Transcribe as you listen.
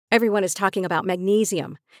Everyone is talking about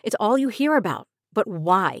magnesium. It's all you hear about. But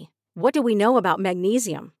why? What do we know about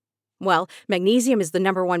magnesium? Well, magnesium is the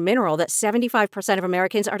number one mineral that 75% of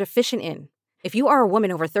Americans are deficient in. If you are a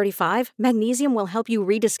woman over 35, magnesium will help you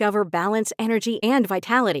rediscover balance, energy, and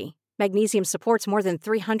vitality. Magnesium supports more than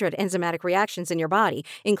 300 enzymatic reactions in your body,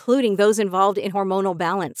 including those involved in hormonal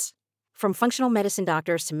balance. From functional medicine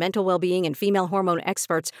doctors to mental well-being and female hormone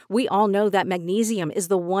experts, we all know that magnesium is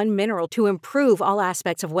the one mineral to improve all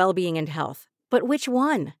aspects of well-being and health. But which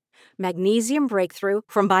one? Magnesium Breakthrough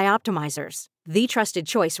from Bioptimizers, the trusted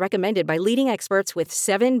choice recommended by leading experts with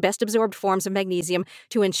 7 best-absorbed forms of magnesium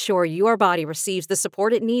to ensure your body receives the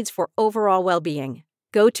support it needs for overall well-being.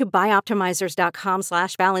 Go to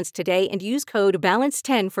bioptimizers.com/balance today and use code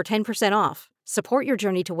BALANCE10 for 10% off. Support your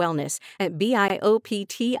journey to wellness at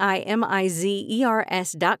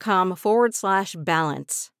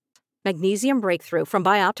bioptimizers.com/balance. Magnesium Breakthrough from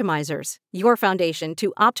Bioptimizers, your foundation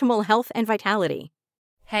to optimal health and vitality.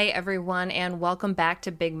 Hey everyone, and welcome back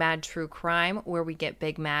to Big Mad True Crime, where we get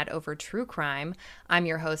big mad over true crime. I'm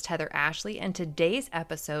your host, Heather Ashley, and today's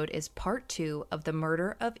episode is part 2 of the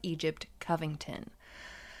murder of Egypt Covington.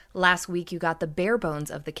 Last week, you got the bare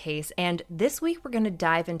bones of the case, and this week we're going to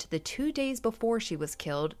dive into the 2 days before she was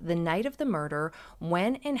killed, the night of the murder,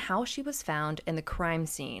 when and how she was found, and the crime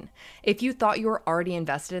scene. If you thought you were already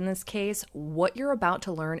invested in this case, what you're about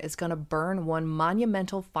to learn is going to burn one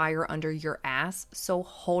monumental fire under your ass, so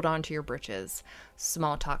hold on to your britches.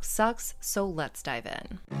 Small talk sucks, so let's dive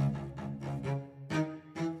in.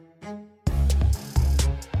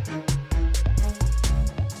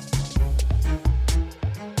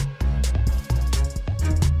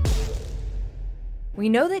 We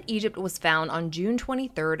know that Egypt was found on June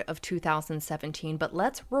 23rd of 2017, but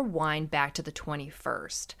let's rewind back to the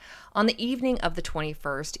 21st. On the evening of the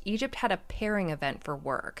 21st, Egypt had a pairing event for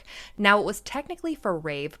work. Now, it was technically for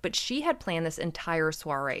rave, but she had planned this entire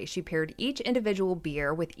soiree. She paired each individual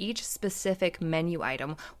beer with each specific menu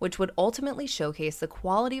item, which would ultimately showcase the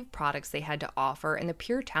quality of products they had to offer and the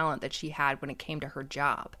pure talent that she had when it came to her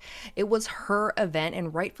job. It was her event,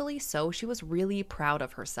 and rightfully so. She was really proud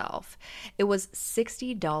of herself. It was $60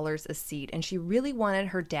 a seat, and she really wanted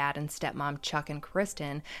her dad and stepmom Chuck and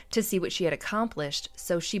Kristen to see what she had accomplished,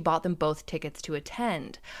 so she bought them both tickets to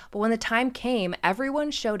attend. But when the time came,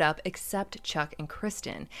 everyone showed up except Chuck and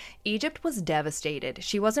Kristen. Egypt was devastated.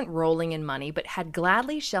 She wasn't rolling in money, but had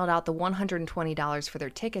gladly shelled out the $120 for their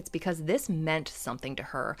tickets because this meant something to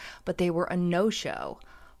her, but they were a no-show.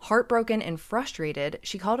 Heartbroken and frustrated,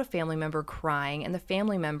 she called a family member crying, and the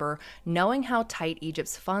family member, knowing how tight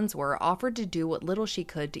Egypt's funds were, offered to do what little she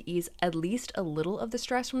could to ease at least a little of the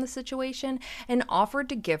stress from the situation and offered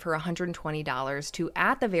to give her $120 to,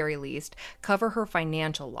 at the very least, cover her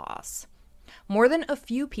financial loss. More than a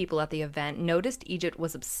few people at the event noticed Egypt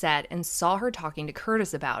was upset and saw her talking to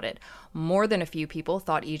Curtis about it. More than a few people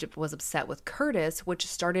thought Egypt was upset with Curtis, which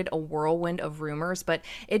started a whirlwind of rumors, but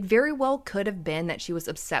it very well could have been that she was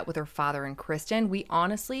upset with her father and Kristen. We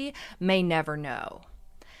honestly may never know.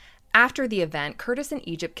 After the event, Curtis and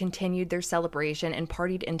Egypt continued their celebration and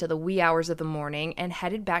partied into the wee hours of the morning and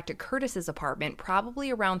headed back to Curtis's apartment probably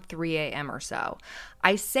around 3 a.m. or so.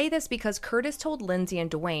 I say this because Curtis told Lindsay and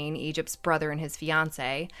Dwayne, Egypt's brother and his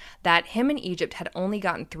fiancée, that him and Egypt had only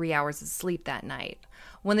gotten 3 hours of sleep that night.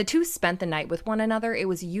 When the two spent the night with one another, it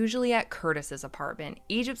was usually at Curtis's apartment.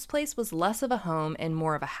 Egypt's place was less of a home and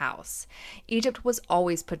more of a house. Egypt was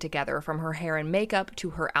always put together, from her hair and makeup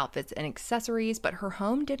to her outfits and accessories, but her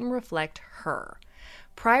home didn't reflect her.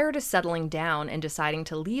 Prior to settling down and deciding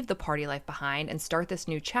to leave the party life behind and start this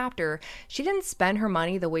new chapter, she didn't spend her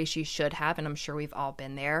money the way she should have, and I'm sure we've all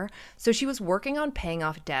been there. So she was working on paying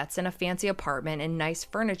off debts, and a fancy apartment and nice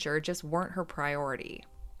furniture just weren't her priority.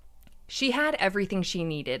 She had everything she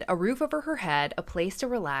needed: a roof over her head, a place to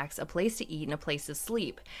relax, a place to eat, and a place to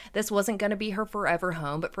sleep. This wasn't going to be her forever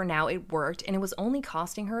home, but for now it worked, and it was only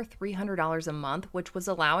costing her $300 a month, which was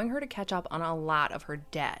allowing her to catch up on a lot of her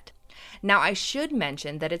debt. Now, I should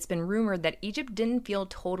mention that it's been rumored that Egypt didn't feel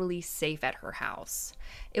totally safe at her house.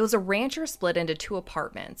 It was a rancher split into 2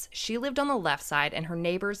 apartments. She lived on the left side, and her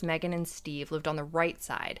neighbors Megan and Steve lived on the right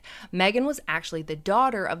side. Megan was actually the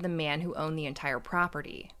daughter of the man who owned the entire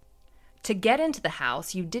property. To get into the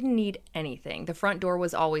house, you didn't need anything. The front door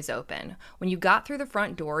was always open. When you got through the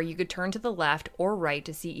front door, you could turn to the left or right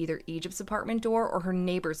to see either Egypt's apartment door or her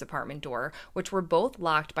neighbor's apartment door, which were both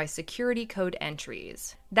locked by security code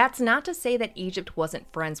entries. That's not to say that Egypt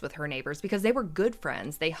wasn't friends with her neighbors, because they were good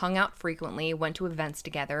friends. They hung out frequently, went to events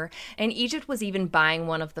together, and Egypt was even buying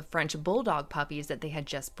one of the French bulldog puppies that they had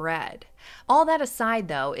just bred. All that aside,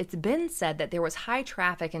 though, it's been said that there was high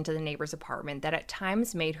traffic into the neighbor's apartment that at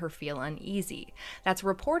times made her feel uneasy. That's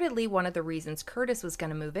reportedly one of the reasons Curtis was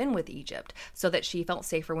going to move in with Egypt, so that she felt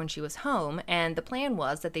safer when she was home, and the plan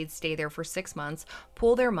was that they'd stay there for 6 months,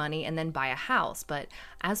 pool their money, and then buy a house, but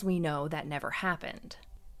as we know, that never happened.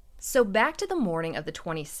 So back to the morning of the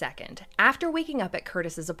 22nd. After waking up at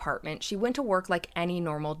Curtis's apartment, she went to work like any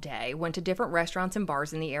normal day, went to different restaurants and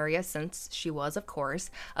bars in the area since she was, of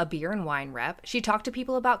course, a beer and wine rep. She talked to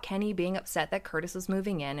people about Kenny being upset that Curtis was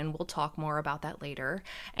moving in, and we'll talk more about that later,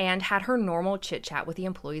 and had her normal chit-chat with the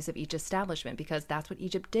employees of each establishment, because that's what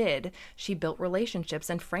Egypt did. She built relationships,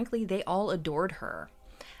 and frankly, they all adored her.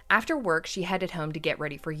 After work, she headed home to get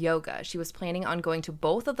ready for yoga. She was planning on going to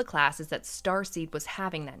both of the classes that Starseed was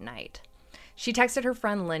having that night. She texted her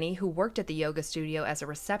friend Lenny, who worked at the yoga studio as a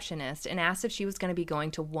receptionist, and asked if she was going to be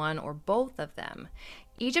going to one or both of them.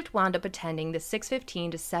 Egypt wound up attending the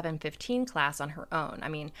 6:15 to 7:15 class on her own. I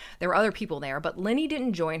mean, there were other people there, but Lenny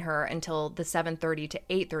didn't join her until the 7:30 to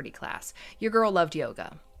 8:30 class. Your girl loved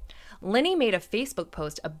yoga. Lenny made a Facebook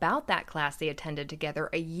post about that class they attended together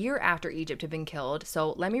a year after Egypt had been killed,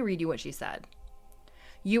 so let me read you what she said.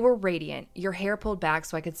 "You were radiant, your hair pulled back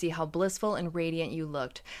so I could see how blissful and radiant you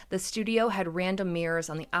looked. The studio had random mirrors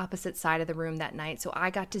on the opposite side of the room that night, so I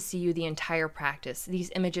got to see you the entire practice. These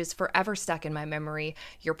images forever stuck in my memory.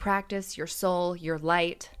 Your practice, your soul, your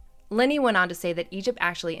light." Lenny went on to say that Egypt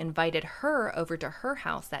actually invited her over to her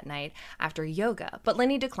house that night after yoga, but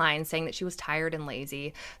Lenny declined, saying that she was tired and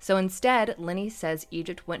lazy. So instead, Lenny says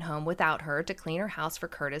Egypt went home without her to clean her house for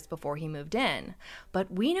Curtis before he moved in.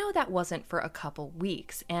 But we know that wasn't for a couple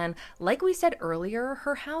weeks, and like we said earlier,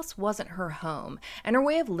 her house wasn't her home, and her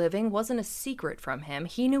way of living wasn't a secret from him.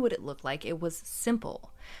 He knew what it looked like. It was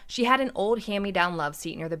simple. She had an old hand-me-down love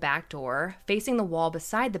seat near the back door. Facing the wall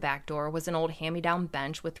beside the back door was an old hand-me-down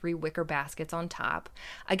bench with 3 wicker baskets on top.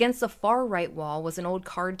 Against the far right wall was an old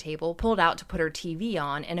card table pulled out to put her TV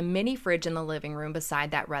on, and a mini fridge in the living room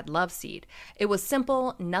beside that red love seat. It was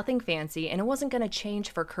simple, nothing fancy, and it wasn't going to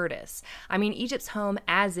change for Curtis. I mean, Egypt's home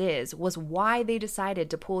as is was why they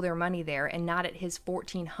decided to pool their money there and not at his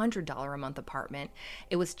 $1,400 a month apartment.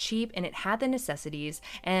 It was cheap and it had the necessities,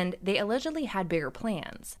 and they allegedly had bigger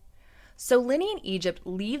plans. So Lenny and Egypt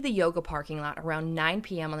leave the yoga parking lot around 9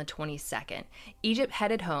 p.m. on the 22nd. Egypt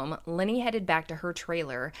headed home, Lenny headed back to her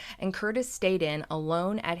trailer, and Curtis stayed in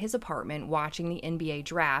alone at his apartment watching the NBA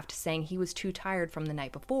draft, saying he was too tired from the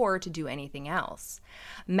night before to do anything else.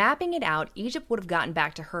 Mapping it out, Egypt would have gotten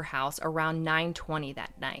back to her house around 9:20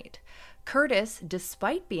 that night. Curtis,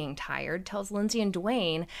 despite being tired, tells Lindsay and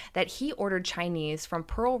Dwayne that he ordered Chinese from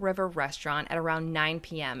Pearl River Restaurant at around 9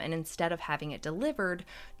 p.m. and instead of having it delivered,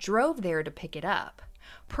 drove there to pick it up.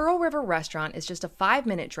 Pearl River Restaurant is just a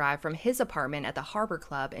 5-minute drive from his apartment at the Harbor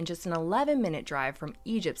Club and just an 11-minute drive from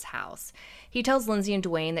Egypt's house. He tells Lindsay and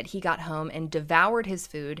Dwayne that he got home and devoured his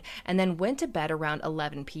food and then went to bed around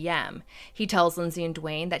 11 p.m. He tells Lindsay and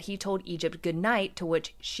Dwayne that he told Egypt good night, to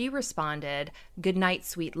which she responded, "Good night,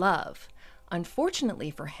 sweet love."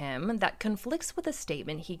 Unfortunately for him, that conflicts with a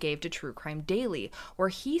statement he gave to True Crime Daily, where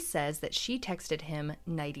he says that she texted him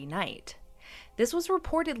nighty-night. This was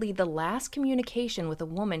reportedly the last communication with a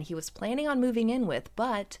woman he was planning on moving in with,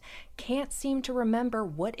 but can't seem to remember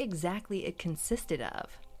what exactly it consisted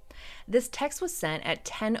of. This text was sent at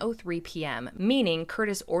 10:03 p.m., meaning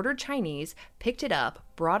Curtis ordered Chinese, picked it up,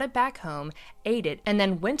 brought it back home, ate it, and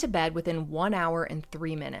then went to bed within 1 hour and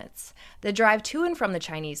 3 minutes. The drive to and from the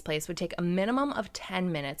Chinese place would take a minimum of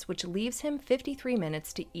 10 minutes, which leaves him 53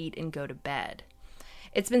 minutes to eat and go to bed.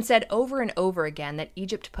 It's been said over and over again that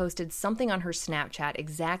Egypt posted something on her Snapchat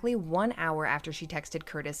exactly 1 hour after she texted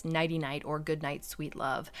Curtis nighty-night or good night, sweet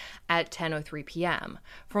love at 10:03 p.m.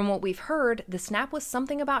 From what we've heard, the snap was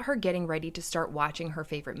something about her getting ready to start watching her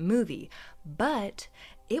favorite movie, but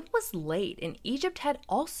it was late, and Egypt had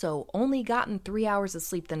also only gotten 3 hours of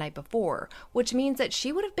sleep the night before, which means that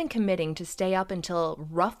she would have been committing to stay up until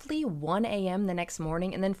roughly 1 a.m. the next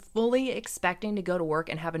morning and then fully expecting to go to work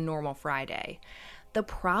and have a normal Friday. The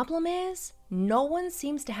problem is, no one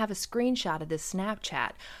seems to have a screenshot of this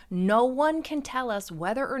Snapchat. No one can tell us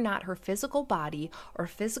whether or not her physical body or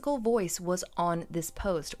physical voice was on this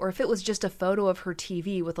post, or if it was just a photo of her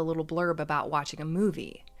TV with a little blurb about watching a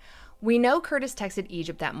movie. We know Curtis texted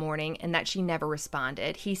Egypt that morning and that she never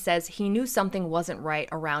responded. He says he knew something wasn't right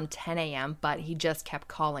around 10 a.m., but he just kept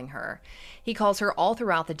calling her. He calls her all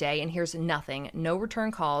throughout the day and hears nothing, no return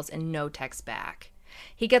calls and no text back.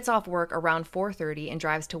 He gets off work around 4:30 and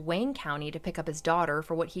drives to Wayne County to pick up his daughter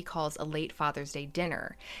for what he calls a late Father's Day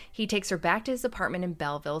dinner. He takes her back to his apartment in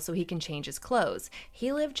Belleville so he can change his clothes.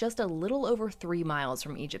 He lived just a little over 3 miles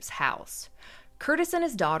from Egypt's house. Curtis and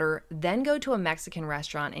his daughter then go to a Mexican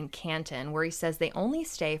restaurant in Canton where he says they only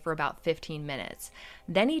stay for about 15 minutes.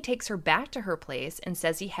 Then he takes her back to her place and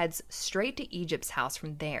says he heads straight to Egypt's house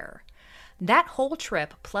from there. That whole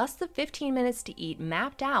trip, plus the 15 minutes to eat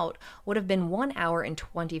mapped out, would have been 1 hour and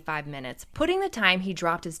 25 minutes, putting the time he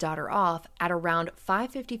dropped his daughter off at around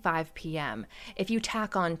 5:55 p.m. If you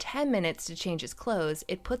tack on 10 minutes to change his clothes,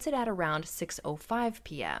 it puts it at around 6:05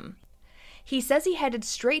 p.m. He says he headed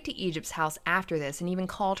straight to Egypt's house after this and even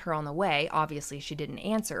called her on the way. Obviously, she didn't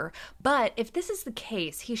answer. But if this is the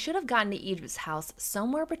case, he should have gotten to Egypt's house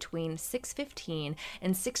somewhere between 6:15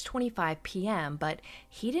 and 6:25 p.m., but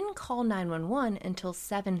he didn't call 911 until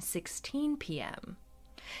 7:16 p.m.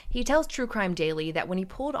 He tells True Crime Daily that when he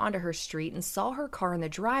pulled onto her street and saw her car in the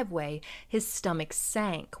driveway, his stomach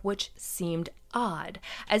sank, which seemed odd,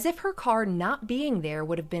 as if her car not being there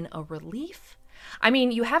would have been a relief. I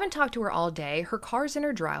mean, you haven't talked to her all day, her car's in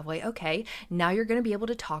her driveway, okay, now you're going to be able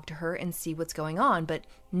to talk to her and see what's going on, but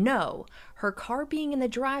no, her car being in the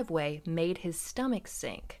driveway made his stomach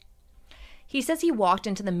sink. He says he walked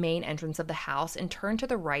into the main entrance of the house and turned to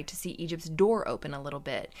the right to see Egypt's door open a little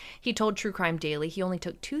bit. He told True Crime Daily he only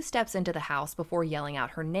took 2 steps into the house before yelling out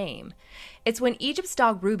her name. It's when Egypt's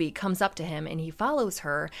dog Ruby comes up to him and he follows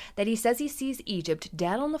her that he says he sees Egypt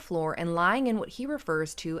dead on the floor and lying in what he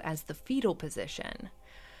refers to as the fetal position.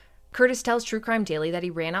 Curtis tells True Crime Daily that he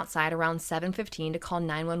ran outside around 7:15 to call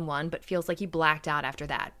 911, but feels like he blacked out after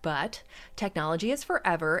that. But technology is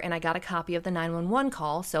forever, and I got a copy of the 911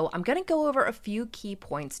 call, so I'm going to go over a few key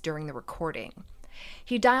points during the recording.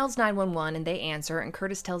 He dials 911 and they answer, and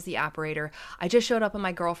Curtis tells the operator, "I just showed up at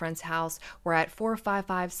my girlfriend's house. We're at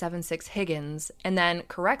 45576 Higgins," and then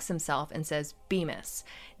corrects himself and says Bemis,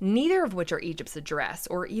 neither of which are Egypt's address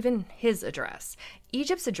or even his address.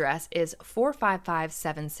 Egypt's address is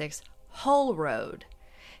 45576 Hull Road.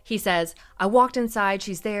 He says, "I walked inside,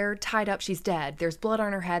 she's there, tied up, she's dead. There's blood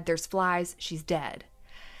on her head, there's flies, she's dead."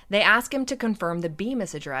 They ask him to confirm the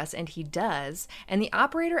Bemis address, and he does, and the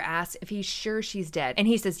operator asks if he's sure she's dead, and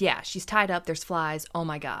he says, "Yeah, she's tied up, there's flies, oh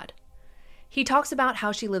my God." He talks about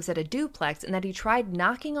how she lives at a duplex and that he tried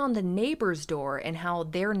knocking on the neighbor's door and how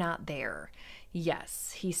they're not there.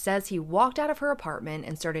 Yes, he says he walked out of her apartment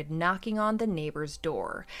and started knocking on the neighbor's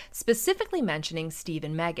door, specifically mentioning Steve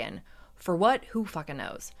and Megan. For what? Who fucking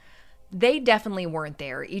knows? They definitely weren't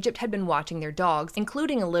there. Egypt had been watching their dogs,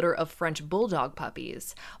 including a litter of French bulldog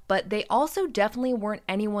puppies. But they also definitely weren't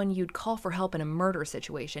anyone you'd call for help in a murder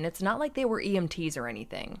situation. It's not like they were EMTs or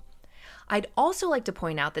anything. I'd also like to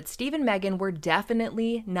point out that Steve and Megan were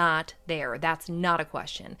definitely not there. That's not a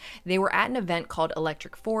question. They were at an event called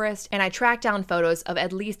Electric Forest, and I tracked down photos of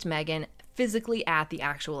at least Megan physically at the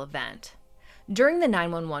actual event. During the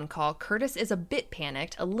 911 call, Curtis is a bit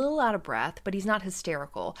panicked, a little out of breath, but he's not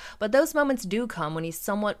hysterical. But those moments do come when he's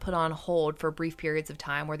somewhat put on hold for brief periods of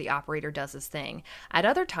time where the operator does his thing. At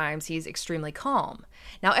other times, he's extremely calm.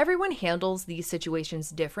 Now, everyone handles these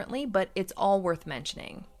situations differently, but it's all worth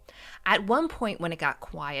mentioning. At one point when it got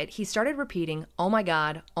quiet, he started repeating, "Oh my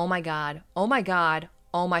God, oh my God, oh my God,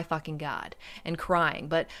 oh my fucking God," and crying,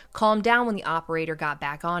 but calmed down when the operator got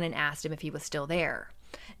back on and asked him if he was still there.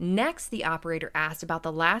 Next, the operator asked about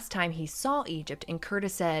the last time he saw Egypt, and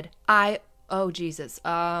Curtis said, oh Jesus,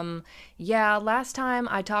 yeah, last time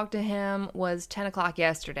I talked to him was 10 o'clock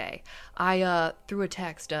yesterday. I threw a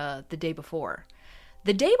text the day before.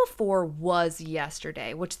 The day before was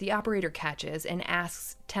yesterday, which the operator catches and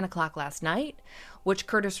asks 10 o'clock last night, which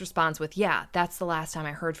Curtis responds with, "Yeah, that's the last time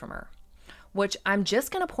I heard from her." Which I'm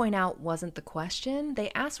just going to point out wasn't the question.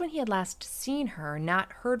 They asked when he had last seen her,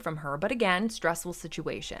 not heard from her, but again, stressful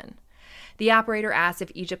situation. The operator asks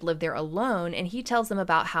if Egypt lived there alone, and he tells them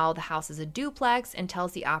about how the house is a duplex and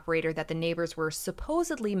tells the operator that the neighbors were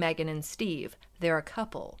supposedly Megan and Steve. They're a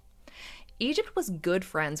couple. Egypt was good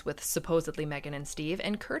friends with supposedly Megan and Steve,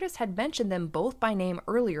 and Curtis had mentioned them both by name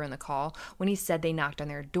earlier in the call when he said they knocked on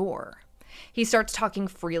their door. He starts talking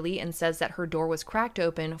freely and says that her door was cracked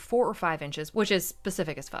open 4 or 5 inches, which is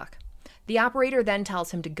specific as fuck. The operator then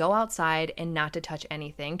tells him to go outside and not to touch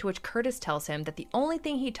anything, to which Curtis tells him that the only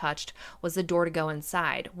thing he touched was the door to go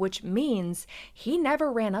inside, which means he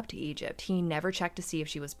never ran up to Egypt. He never checked to see if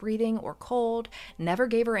she was breathing or cold, never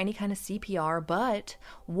gave her any kind of CPR, but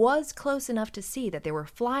was close enough to see that there were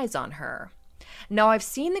flies on her. Now, I've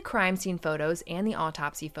seen the crime scene photos and the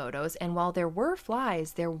autopsy photos, and while there were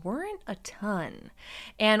flies, there weren't a ton.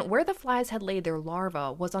 And where the flies had laid their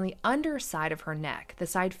larvae was on the underside of her neck, the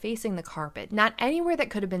side facing the carpet, not anywhere that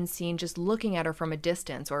could have been seen just looking at her from a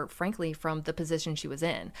distance or, frankly, from the position she was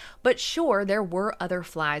in. But sure, there were other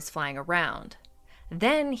flies flying around.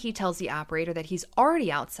 Then he tells the operator that he's already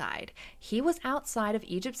outside. He was outside of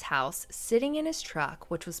Egypt's house, sitting in his truck,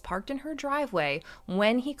 which was parked in her driveway,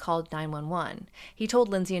 when he called 911. He told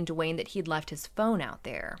Lindsay and Dwayne that he'd left his phone out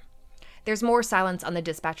there. There's more silence on the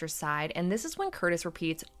dispatcher's side, and this is when Curtis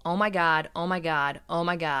repeats, "Oh my God, oh my God, oh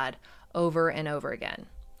my God," over and over again.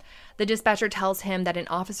 The dispatcher tells him that an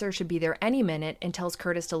officer should be there any minute and tells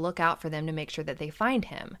Curtis to look out for them to make sure that they find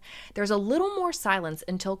him. There's a little more silence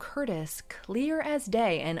until Curtis, clear as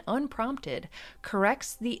day and unprompted,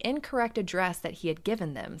 corrects the incorrect address that he had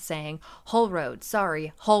given them, saying, Hull Road,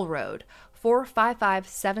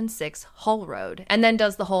 45576 Hull Road, and then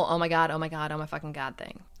does the whole oh my God, oh my fucking God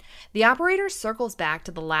thing. The operator circles back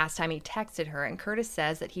to the last time he texted her, and Curtis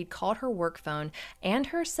says that he'd called her work phone and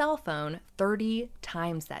her cell phone 30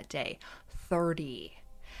 times that day. 30.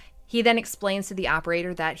 He then explains to the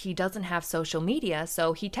operator that he doesn't have social media,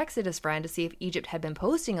 so he texted his friend to see if Egypt had been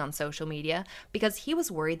posting on social media because he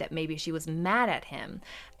was worried that maybe she was mad at him.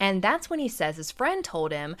 And that's when he says his friend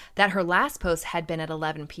told him that her last post had been at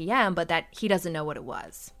 11 p.m., but that he doesn't know what it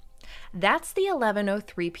was. That's the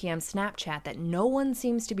 11:03 p.m. Snapchat that no one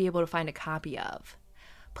seems to be able to find a copy of.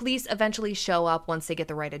 Police eventually show up once they get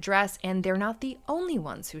the right address, and they're not the only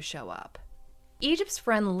ones who show up. Egypt's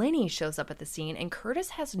friend Lenny shows up at the scene, and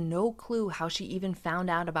Curtis has no clue how she even found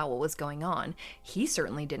out about what was going on. He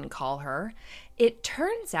certainly didn't call her. It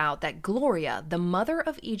turns out that Gloria, the mother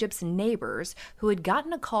of Egypt's neighbors, who had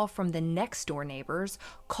gotten a call from the next door neighbors,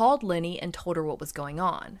 called Lenny and told her what was going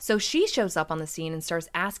on. So she shows up on the scene and starts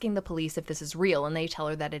asking the police if this is real, and they tell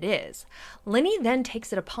her that it is. Lenny then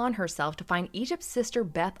takes it upon herself to find Egypt's sister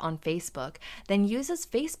Beth on Facebook, then uses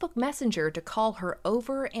Facebook Messenger to call her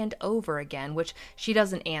over and over again, which she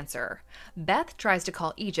doesn't answer. Beth tries to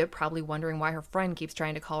call Egypt, probably wondering why her friend keeps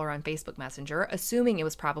trying to call her on Facebook Messenger, assuming it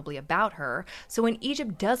was probably about her. So when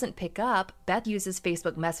Egypt doesn't pick up, Beth uses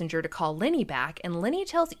Facebook Messenger to call Lenny back, and Lenny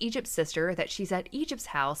tells Egypt's sister that she's at Egypt's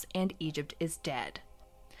house and Egypt is dead.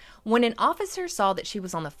 When an officer saw that she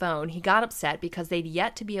was on the phone, he got upset because they'd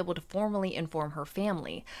yet to be able to formally inform her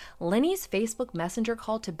family. Lenny's Facebook Messenger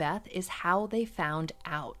call to Beth is how they found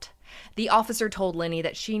out. The officer told Lenny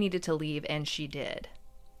that she needed to leave, and she did.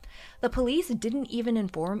 The police didn't even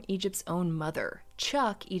inform Egypt's own mother.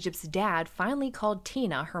 Chuck, Egypt's dad, finally called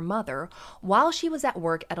Tina, her mother, while she was at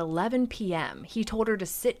work at 11 p.m. He told her to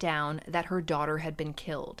sit down, that her daughter had been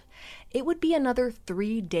killed. It would be another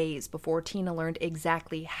 3 days before Tina learned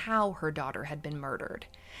exactly how her daughter had been murdered.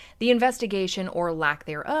 The investigation, or lack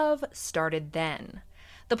thereof, started then.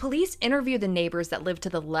 The police interview the neighbors that live to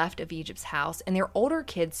the left of Egypt's house, and their older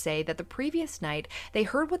kids say that the previous night they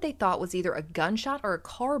heard what they thought was either a gunshot or a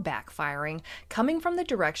car backfiring coming from the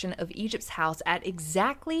direction of Egypt's house at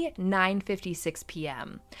exactly 9:56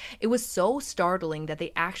 p.m. It was so startling that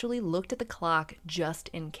they actually looked at the clock just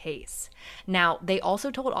in case. Now, they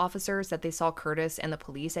also told officers that they saw Curtis and the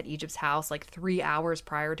police at Egypt's house like 3 hours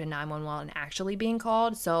prior to 911 actually being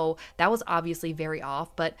called, so that was obviously very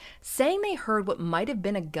off, but saying they heard what might have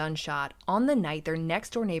been a gunshot on the night their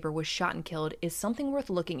next door neighbor was shot and killed is something worth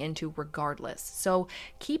looking into regardless, so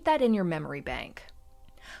keep that in your memory bank.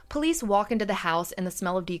 Police walk into the house and the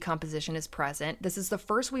smell of decomposition is present. This is the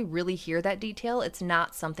first we really hear that detail. It's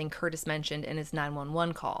not something Curtis mentioned in his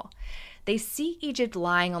 911 call. They see Egypt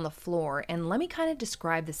lying on the floor, and let me kind of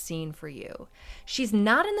describe the scene for you. She's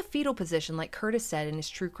not in the fetal position like Curtis said in his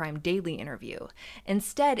True Crime Daily interview.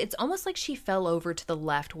 Instead, it's almost like she fell over to the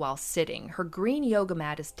left while sitting. Her green yoga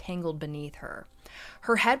mat is tangled beneath her.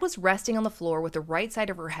 Her head was resting on the floor with the right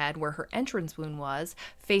side of her head where her entrance wound was,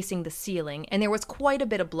 facing the ceiling, and there was quite a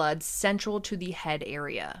bit of blood central to the head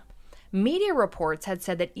area. Media reports had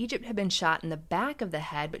said that Egypt had been shot in the back of the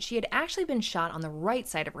head, but she had actually been shot on the right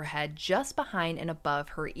side of her head, just behind and above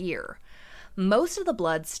her ear. Most of the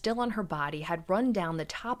blood still on her body had run down the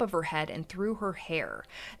top of her head and through her hair.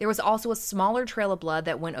 There was also a smaller trail of blood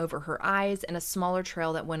that went over her eyes and a smaller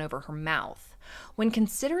trail that went over her mouth. When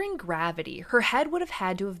considering gravity, her head would have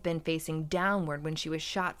had to have been facing downward when she was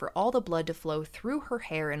shot for all the blood to flow through her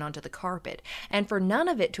hair and onto the carpet, and for none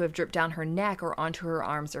of it to have dripped down her neck or onto her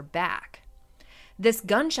arms or back. This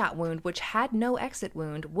gunshot wound, which had no exit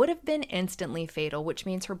wound, would have been instantly fatal, which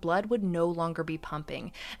means her blood would no longer be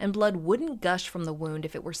pumping, and blood wouldn't gush from the wound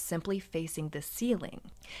if it were simply facing the ceiling.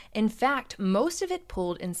 In fact, most of it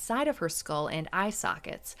pooled inside of her skull and eye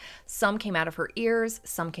sockets. Some came out of her ears,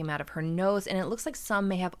 some came out of her nose, and it looks like some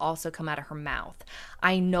may have also come out of her mouth.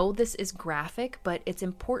 I know this is graphic, but it's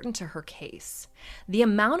important to her case. The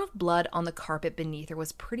amount of blood on the carpet beneath her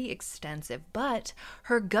was pretty extensive, but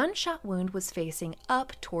her gunshot wound was facing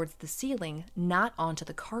up towards the ceiling, not onto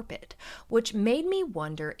the carpet, which made me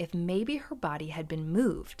wonder if maybe her body had been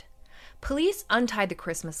moved. Police untied the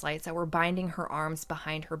Christmas lights that were binding her arms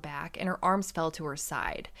behind her back, and her arms fell to her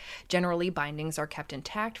side. Generally, bindings are kept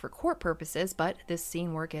intact for court purposes, but this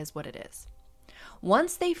scene work is what it is.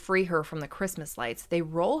 Once they free her from the Christmas lights, they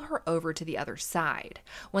roll her over to the other side.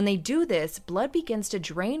 When they do this, blood begins to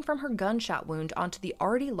drain from her gunshot wound onto the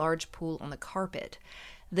already large pool on the carpet.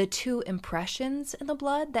 The two impressions in the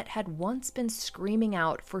blood that had once been screaming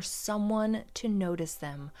out for someone to notice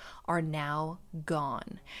them are now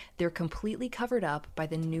gone. They're completely covered up by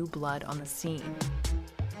the new blood on the scene.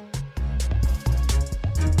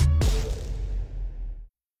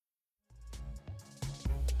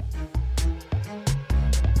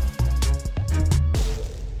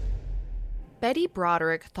 Betty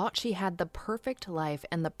Broderick thought she had the perfect life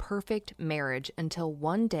and the perfect marriage until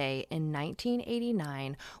one day in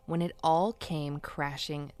 1989 when it all came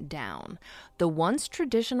crashing down. The once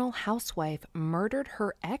traditional housewife murdered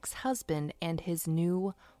her ex-husband and his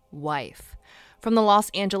new wife. From the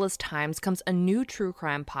Los Angeles Times comes a new true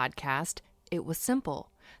crime podcast, It Was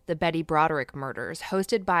Simple: The Betty Broderick Murders,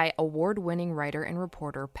 hosted by award-winning writer and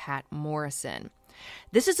reporter Pat Morrison.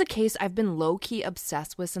 This is a case I've been low-key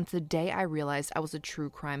obsessed with since the day I realized I was a true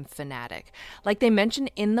crime fanatic. Like they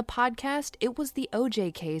mentioned in the podcast, it was the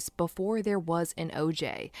OJ case before there was an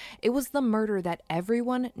OJ. It was the murder that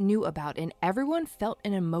everyone knew about and everyone felt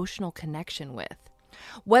an emotional connection with.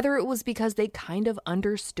 Whether it was because they kind of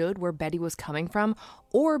understood where Betty was coming from,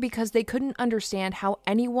 or because they couldn't understand how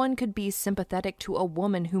anyone could be sympathetic to a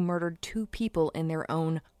woman who murdered two people in their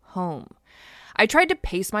own home. I tried to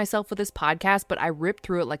pace myself with this podcast, but I ripped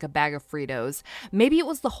through it like a bag of Fritos. Maybe it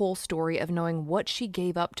was the whole story of knowing what she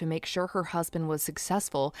gave up to make sure her husband was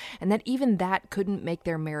successful, and that even that couldn't make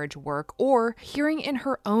their marriage work, or hearing in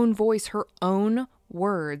her own voice, her own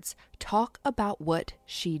words, talk about what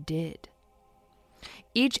she did.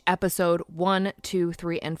 Each episode, 1, 2,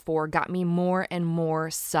 3, and 4, got me more and more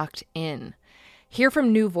sucked in. Hear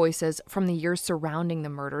from new voices from the years surrounding the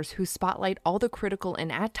murders who spotlight all the critical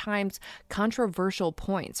and at times controversial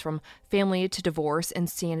points, from family to divorce,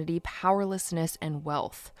 insanity, powerlessness, and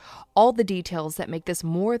wealth. All the details that make this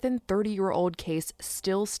more than 30-year-old case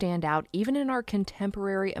still stand out even in our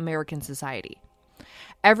contemporary American society.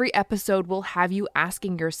 Every episode will have you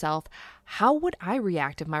asking yourself, how would I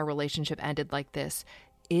react if my relationship ended like this?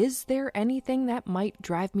 Is there anything that might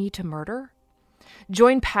drive me to murder?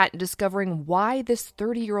 Join Pat in discovering why this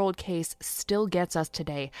 30-year-old case still gets us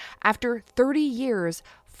today. After 30 years,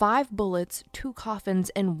 5 bullets, 2 coffins,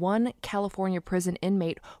 and 1 California prison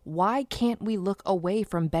inmate, why can't we look away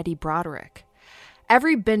from Betty Broderick?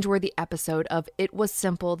 Every binge-worthy episode of It Was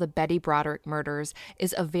Simple: The Betty Broderick Murders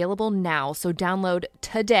is available now, so download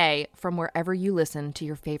today from wherever you listen to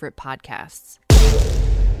your favorite podcasts.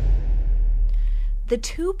 The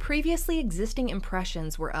 2 previously existing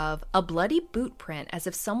impressions were of a bloody boot print as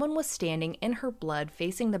if someone was standing in her blood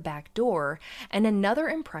facing the back door, and another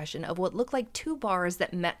impression of what looked like 2 bars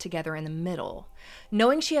that met together in the middle.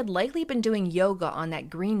 Knowing she had likely been doing yoga on that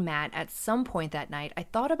green mat at some point that night, I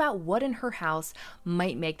thought about what in her house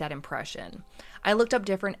might make that impression. I looked up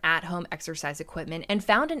different at-home exercise equipment and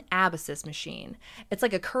found an ab assist machine. It's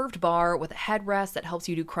like a curved bar with a headrest that helps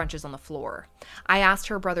you do crunches on the floor. I asked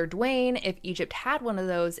her brother Dwayne if Egypt had one of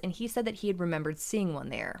those, and he said that he had remembered seeing one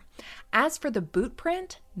there. As for the boot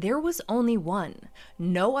print, there was only one.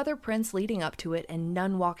 No other prints leading up to it and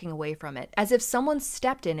none walking away from it, as if someone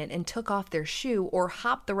stepped in it and took off their shoe or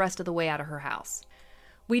hopped the rest of the way out of her house.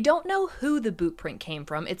 We don't know who the boot print came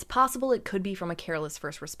from. It's possible it could be from a careless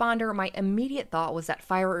first responder. My immediate thought was that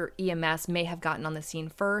fire or EMS may have gotten on the scene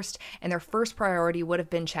first, and their first priority would have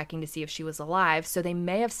been checking to see if she was alive, so they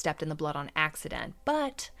may have stepped in the blood on accident.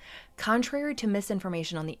 But Contrary to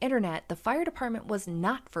misinformation on the internet, the fire department was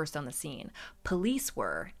not first on the scene. Police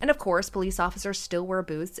were. And of course, police officers still wear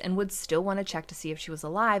boots and would still want to check to see if she was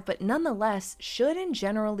alive, but nonetheless should and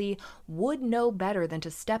generally would know better than to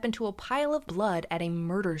step into a pile of blood at a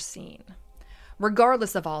murder scene.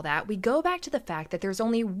 Regardless of all that, we go back to the fact that there's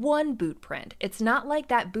only one boot print. It's not like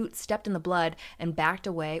that boot stepped in the blood and backed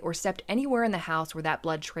away or stepped anywhere in the house where that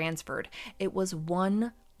blood transferred. It was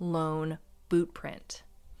one lone boot print.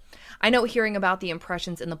 I know hearing about the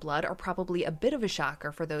impressions in the blood are probably a bit of a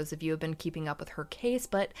shocker for those of you who have been keeping up with her case,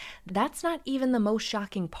 but that's not even the most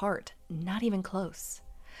shocking part. Not even close.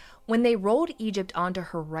 When they rolled Egypt onto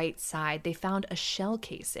her right side, they found a shell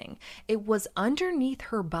casing. It was underneath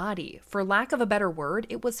her body. For lack of a better word,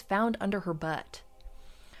 it was found under her butt.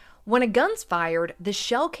 When a gun's fired, the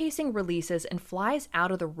shell casing releases and flies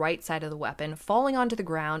out of the right side of the weapon, falling onto the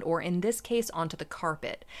ground, or in this case, onto the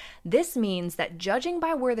carpet. This means that judging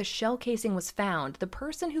by where the shell casing was found, the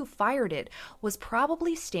person who fired it was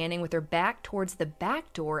probably standing with their back towards the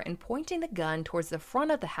back door and pointing the gun towards the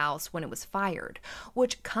front of the house when it was fired,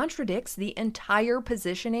 which contradicts the entire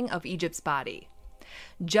positioning of Egypt's body.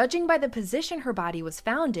 Judging by the position her body was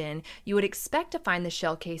found in, you would expect to find the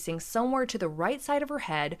shell casing somewhere to the right side of her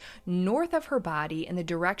head, north of her body, in the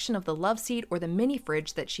direction of the love seat or the mini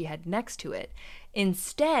fridge that she had next to it.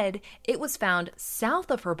 Instead, it was found south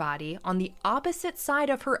of her body, on the opposite side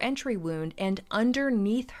of her entry wound, and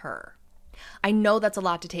underneath her. I know that's a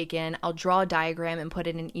lot to take in. I'll draw a diagram and put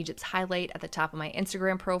it in Egypt's highlight at the top of my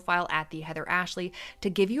Instagram profile at the Heather Ashley to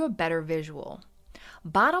give you a better visual.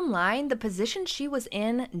 Bottom line, the position she was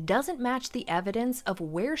in doesn't match the evidence of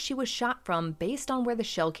where she was shot from based on where the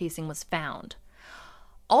shell casing was found.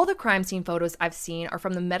 All the crime scene photos I've seen are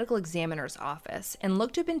from the medical examiner's office and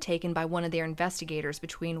look to have been taken by one of their investigators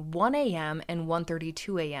between 1 a.m. and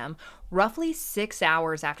 1:32 a.m., roughly 6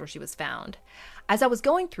 hours after she was found. As I was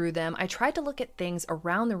going through them, I tried to look at things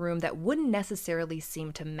around the room that wouldn't necessarily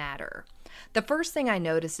seem to matter. The first thing I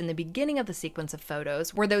noticed in the beginning of the sequence of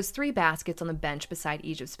photos were those 3 baskets on the bench beside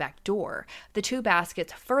Egypt's back door. The 2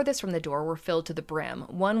 baskets furthest from the door were filled to the brim,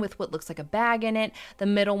 one with what looks like a bag in it, the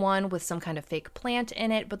middle one with some kind of fake plant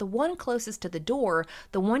in it, but the one closest to the door,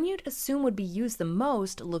 the one you'd assume would be used the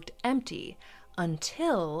most, looked empty.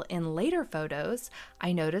 Until, in later photos,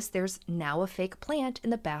 I noticed there's now a fake plant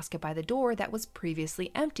in the basket by the door that was previously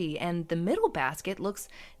empty, and the middle basket looks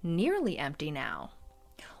nearly empty now.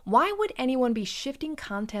 Why would anyone be shifting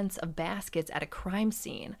contents of baskets at a crime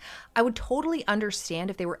scene? I would totally understand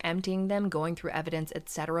if they were emptying them, going through evidence,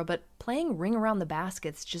 etc., but playing ring around the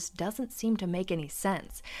baskets just doesn't seem to make any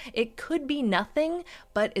sense. It could be nothing,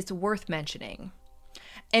 but it's worth mentioning.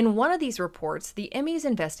 In one of these reports, the Emmys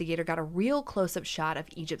investigator got a real close-up shot of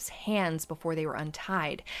Egypt's hands before they were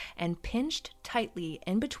untied, and pinched tightly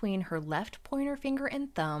in between her left pointer finger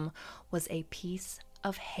and thumb was a piece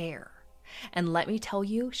of hair. And let me tell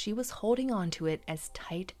you, she was holding on to it as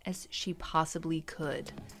tight as she possibly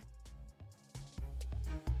could.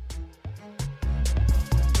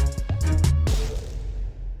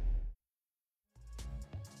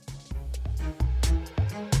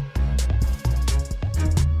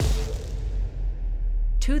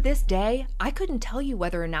 To this day, I couldn't tell you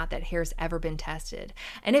whether or not that hair's ever been tested.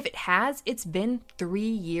 And if it has, it's been 3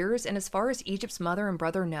 years, and as far as Egypt's mother and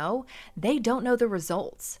brother know, they don't know the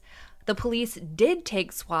results. The police did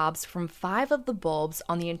take swabs from 5 of the bulbs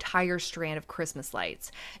on the entire strand of Christmas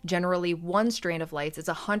lights. Generally, one strand of lights is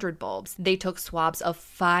 100 bulbs. They took swabs of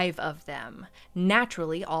 5 of them.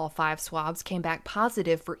 Naturally, all 5 swabs came back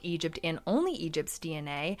positive for Egypt and only Egypt's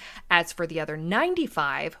DNA. As for the other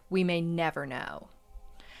 95, we may never know.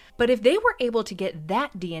 But if they were able to get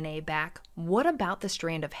that DNA back, what about the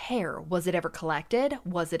strand of hair? Was it ever collected?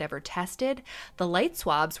 Was it ever tested? The light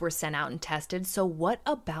swabs were sent out and tested, so what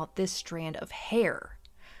about this strand of hair?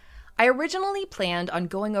 I originally planned on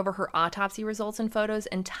going over her autopsy results and photos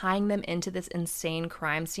and tying them into this insane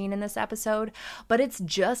crime scene in this episode, but it's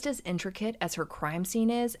just as intricate as her crime scene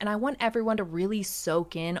is, and I want everyone to really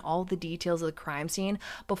soak in all the details of the crime scene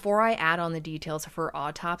before I add on the details of her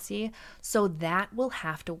autopsy, so that will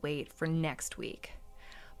have to wait for next week.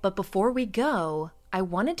 But before we go, I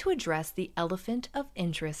wanted to address the elephant of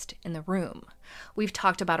interest in the room. We've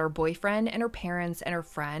talked about her boyfriend and her parents and her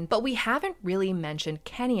friend, but we haven't really mentioned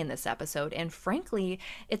Kenny in this episode, and frankly,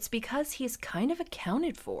 it's because he's kind of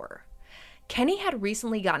accounted for. Kenny had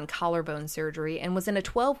recently gotten collarbone surgery and was in a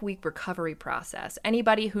 12-week recovery process.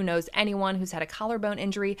 Anybody who knows anyone who's had a collarbone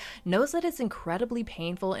injury knows that it's incredibly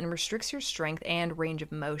painful and restricts your strength and range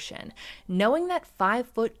of motion. Knowing that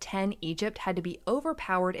 5'10" Egypt had to be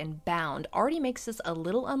overpowered and bound already makes this a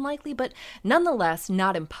little unlikely, but nonetheless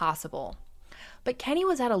not impossible. But Kenny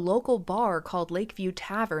was at a local bar called Lakeview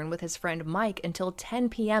Tavern with his friend Mike until 10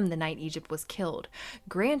 p.m. the night Egypt was killed.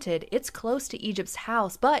 Granted, it's close to Egypt's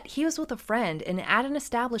house, but he was with a friend and at an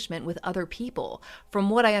establishment with other people. From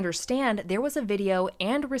what I understand, there was a video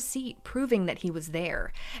and receipt proving that he was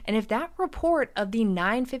there. And if that report of the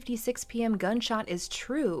 9:56 p.m. gunshot is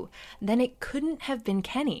true, then it couldn't have been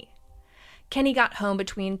Kenny. Kenny got home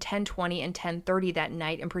between 10:20 and 10:30 that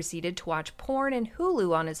night and proceeded to watch porn and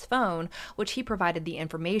Hulu on his phone, which he provided the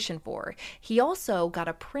information for. He also got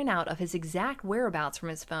a printout of his exact whereabouts from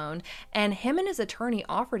his phone, and him and his attorney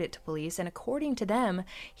offered it to police, and according to them,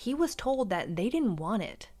 he was told that they didn't want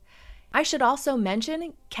it. I should also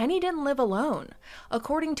mention, Kenny didn't live alone.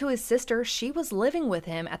 According to his sister, she was living with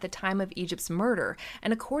him at the time of Egypt's murder,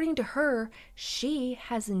 and according to her, she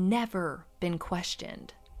has never been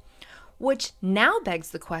questioned. Which now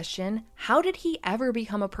begs the question, how did he ever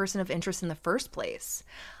become a person of interest in the first place?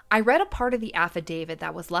 I read a part of the affidavit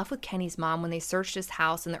that was left with Kenny's mom when they searched his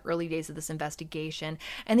house in the early days of this investigation,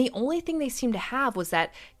 and the only thing they seemed to have was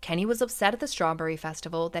that Kenny was upset at the Strawberry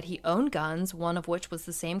Festival, that he owned guns, one of which was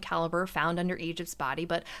the same caliber found under Egypt's body,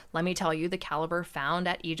 but let me tell you, the caliber found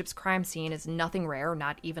at Egypt's crime scene is nothing rare,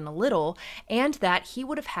 not even a little, and that he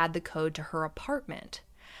would have had the code to her apartment.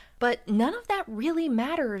 But none of that really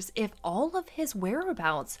matters if all of his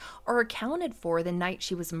whereabouts are accounted for the night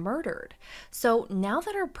she was murdered. So now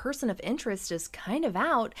that our person of interest is kind of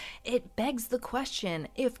out, it begs the question,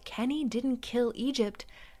 if Kenny didn't kill Egypt,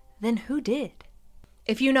 then who did?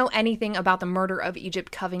 If you know anything about the murder of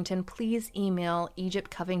Egypt Covington, please email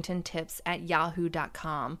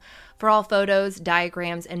egyptcovingtontips@yahoo.com. For all photos,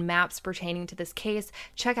 diagrams, and maps pertaining to this case,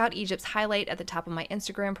 check out Egypt's highlight at the top of my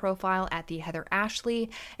Instagram profile at @theheatherashley.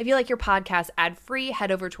 If you like your podcast ad-free,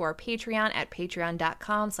 head over to our Patreon at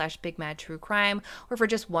patreon.com/bigmadtruecrime, where for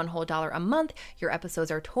just $1 a month, your episodes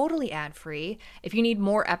are totally ad-free. If you need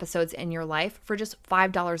more episodes in your life, for just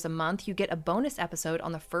 $5 a month, you get a bonus episode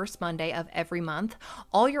on the first Monday of every month.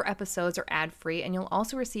 All your episodes are ad-free, and you'll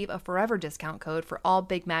also receive a forever discount code for all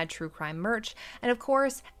Big Mad True Crime merch. And of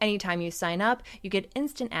course, anytime you sign up, you get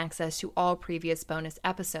instant access to all previous bonus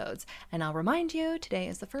episodes. And I'll remind you, today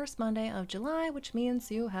is the first Monday of July, which means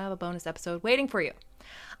you have a bonus episode waiting for you.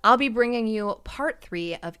 I'll be bringing you part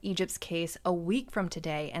 3 of Egypt's case a week from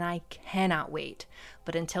today, and I cannot wait.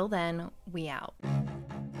 But until then, we out.